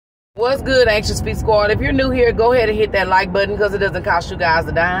What's good, Anxious Feet Squad? If you're new here, go ahead and hit that like button because it doesn't cost you guys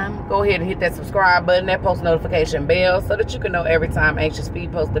a dime. Go ahead and hit that subscribe button, that post notification bell, so that you can know every time Anxious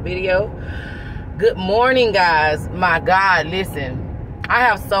Feet posts a video. Good morning, guys. My God, listen, I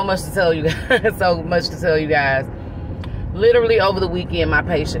have so much to tell you guys. Literally over the weekend, my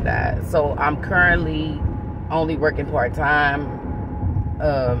patient died, so I'm currently only working part-time.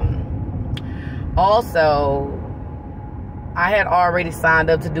 Also, I had already signed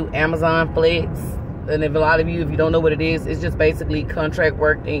up to do Amazon Flex, and if a lot of you, if you don't know what it is, it's just basically contract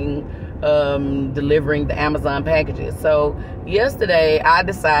working, delivering the Amazon packages. So yesterday I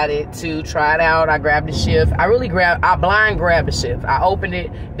decided to try it out. I grabbed the shift. I blind grabbed the shift. I opened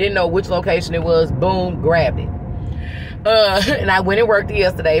it, didn't know which location it was, boom, grabbed it. And I went and worked it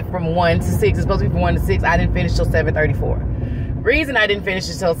yesterday from 1 to 6. It's supposed to be from 1 to 6. I didn't finish till 7:34. Reason I didn't finish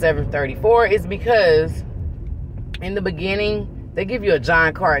until 7:34 is because in the beginning, they give you a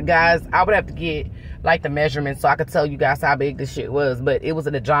giant cart. Guys, I would have to get like the measurements so I could tell you guys how big this shit was. But it was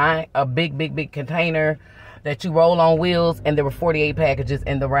a big container that you roll on wheels, and there were 48 packages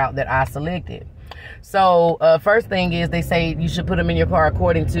in the route that I selected. So first thing is, they say you should put them in your car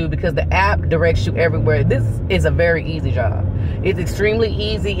because the app directs you everywhere. This is a very easy job. It's extremely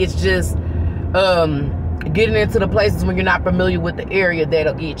easy. It's just getting into the places when you're not familiar with the area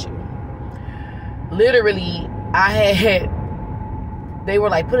that'll get you. Literally, they were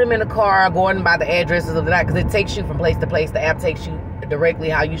like, put them in the car, going by the addresses of that, because it takes you from place to place. The app takes you directly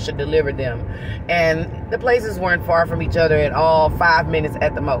how you should deliver them. And the places weren't far from each other at all, 5 minutes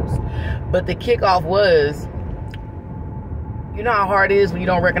at the most. But the kickoff was, you know how hard it is when you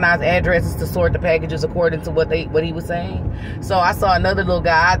don't recognize addresses to sort the packages according to what he was saying? So I saw another little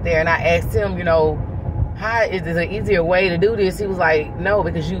guy out there, and I asked him, you know, how is there an easier way to do this? He was like, no,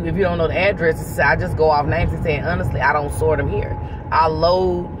 because if you don't know the addresses, I just go off names. He said, honestly, I don't sort them here.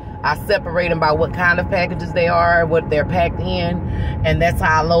 I separate them by what kind of packages they are, what they're packed in, and that's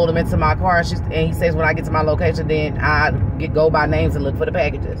how I load them into my car. And he says when I get to my location, then I go by names and look for the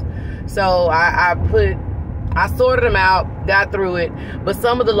packages. So I sorted them out, got through it, but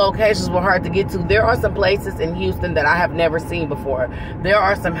some of the locations were hard to get to. There are some places in Houston that I have never seen before. There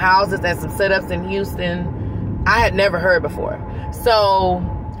are some houses and some setups in Houston I had never heard before. So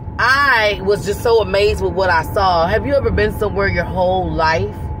I was just so amazed with what I saw. Have you ever been somewhere your whole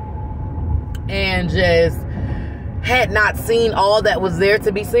life and just had not seen all that was there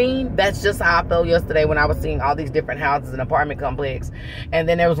to be seen? That's just how I felt yesterday when I was seeing all these different houses and apartment complex. And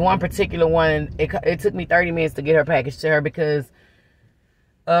then there was one particular one, it took me 30 minutes to get her package to her because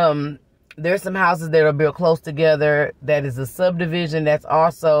there's some houses that are built close together that is a subdivision that's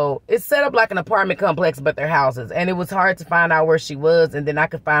also, it's set up like an apartment complex, but they're houses. And it was hard to find out where she was, and then I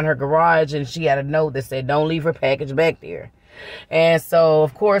could find her garage, and she had a note that said, don't leave her package back there. And so,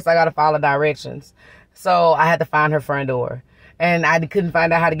 of course, I got to follow directions. So I had to find her front door. And I couldn't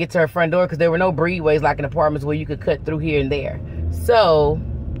find out how to get to her front door because there were no breezeways like in apartments where you could cut through here and there. So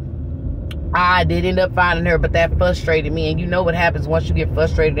I did end up finding her, but that frustrated me. And you know what happens once you get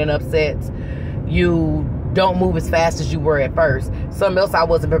frustrated and upset, you don't move as fast as you were at first. Something else I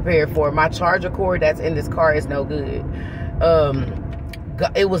wasn't prepared for. My charger cord that's in this car is no good.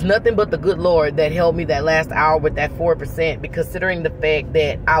 It was nothing but the good Lord that held me that last hour with that 4%, because considering the fact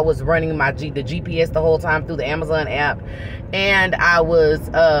that I was running the GPS the whole time through the Amazon app, and I was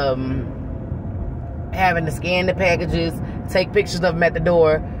having to scan the packages, take pictures of them at the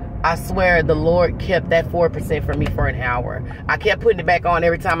door. I swear the Lord kept that 4% for me for an hour. I kept putting it back on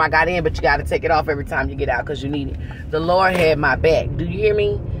every time I got in, but you got to take it off every time you get out because you need it. The Lord had my back. Do you hear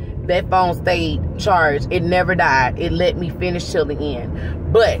me? That phone stayed charged. It never died. It let me finish till the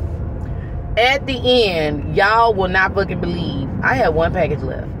end. But at the end, y'all will not fucking believe, I had one package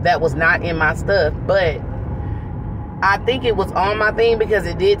left that was not in my stuff, but I think it was on my thing because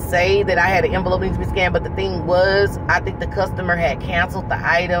it did say that I had an envelope that needs to be scanned. But the thing was, I think the customer had canceled the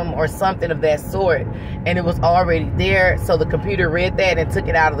item or something of that sort, and it was already there. So the computer read that and took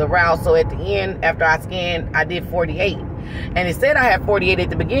it out of the route. So at the end, after I scanned, I did 48. And it said I had 48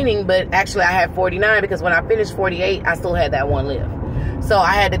 at the beginning, but actually I had 49 because when I finished 48, I still had that one left. So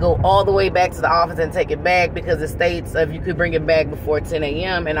I had to go all the way back to the office and take it back because it states if you could bring it back before 10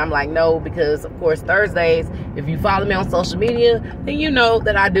 a.m. And I'm like, no, because of course Thursdays, if you follow me on social media, then you know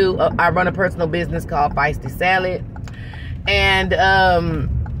that I run a personal business called Feisty Salad. And,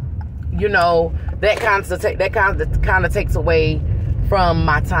 you know, that kind of takes away from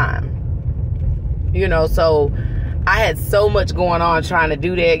my time, you know, so I had so much going on trying to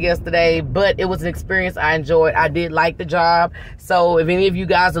do that yesterday, but it was an experience I enjoyed. I did like the job. So if any of you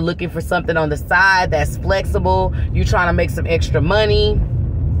guys are looking for something on the side that's flexible, you're trying to make some extra money,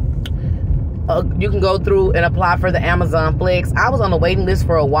 you can go through and apply for the Amazon Flex. I was on the waiting list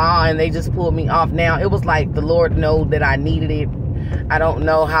for a while, and they just pulled me off now. It was like the Lord knew that I needed it. I don't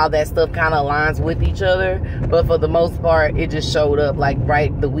know how that stuff kind of aligns with each other, but for the most part, it just showed up like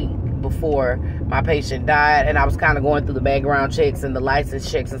right the week before my patient died, and I was kind of going through the background checks and the license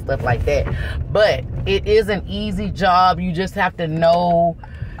checks and stuff like that. But it is an easy job. You just have to know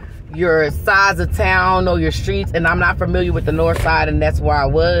your size of town, know your streets, and I'm not familiar with the north side, and that's where I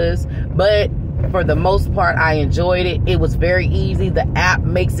was, but for the most part, I enjoyed it. It was very easy. The app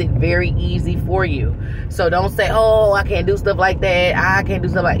makes it very easy for you. So don't say, oh, I can't do stuff like that. I can't do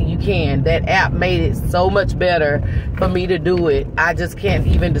stuff like that. You can. That app made it so much better for me to do it. I just can't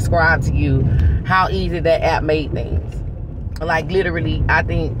even describe to you how easy that app made things. Like literally, I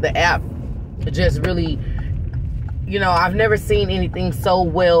think the app just really, you know, I've never seen anything so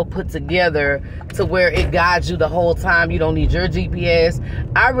well put together to where it guides you the whole time. You don't need your GPS.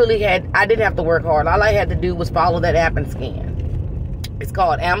 I didn't have to work hard. All I had to do was follow that app and scan. It's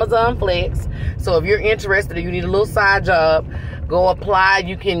called Amazon Flex. So if you're interested or you need a little side job, go apply.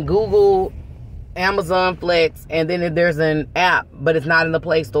 You can Google Amazon Flex, and then there's an app, but it's not in the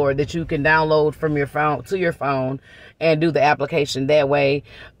Play Store, that you can download from your phone to your phone and do the application that way.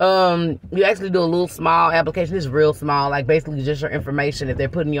 You actually do a little small application. It's real small, like basically just your information if they're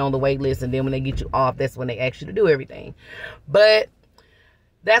putting you on the wait list, and then when they get you off, that's when they ask you to do everything. But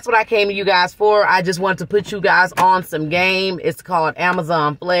that's what I came to you guys for. I just wanted to put you guys on some game. It's called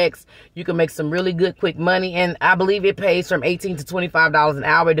Amazon Flex. You can make some really good quick money, and I believe it pays from $18 to $25 an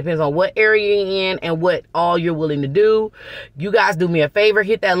hour. It depends on what area you're in and what all you're willing to do. You guys do me a favor.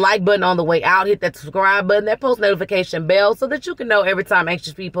 Hit that like button on the way out. Hit that subscribe button, that post notification bell, so that you can know every time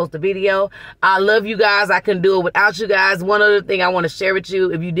Anxious Feet posts a video. I love you guys. I couldn't do it without you guys. One other thing I want to share with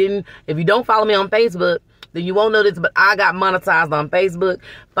you, if you don't follow me on Facebook, then you won't know this, but I got monetized on Facebook.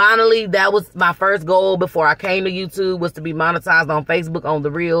 Finally, that was my first goal before I came to YouTube, was to be monetized on Facebook on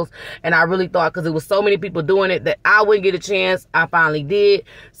the Reels. And I really thought, because there was so many people doing it, that I wouldn't get a chance. I finally did.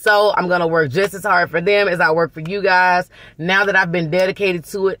 So I'm going to work just as hard for them as I work for you guys. Now that I've been dedicated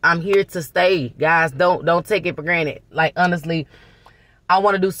to it, I'm here to stay. Guys, don't take it for granted. Like, honestly, I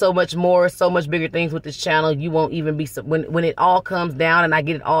want to do so much more, so much bigger things with this channel. You won't even be, when it all comes down and I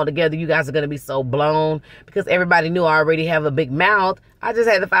get it all together, you guys are going to be so blown, because everybody knew I already have a big mouth. I just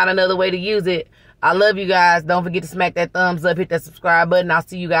had to find another way to use it. I love you guys. Don't forget to smack that thumbs up, hit that subscribe button. I'll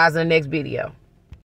see you guys in the next video.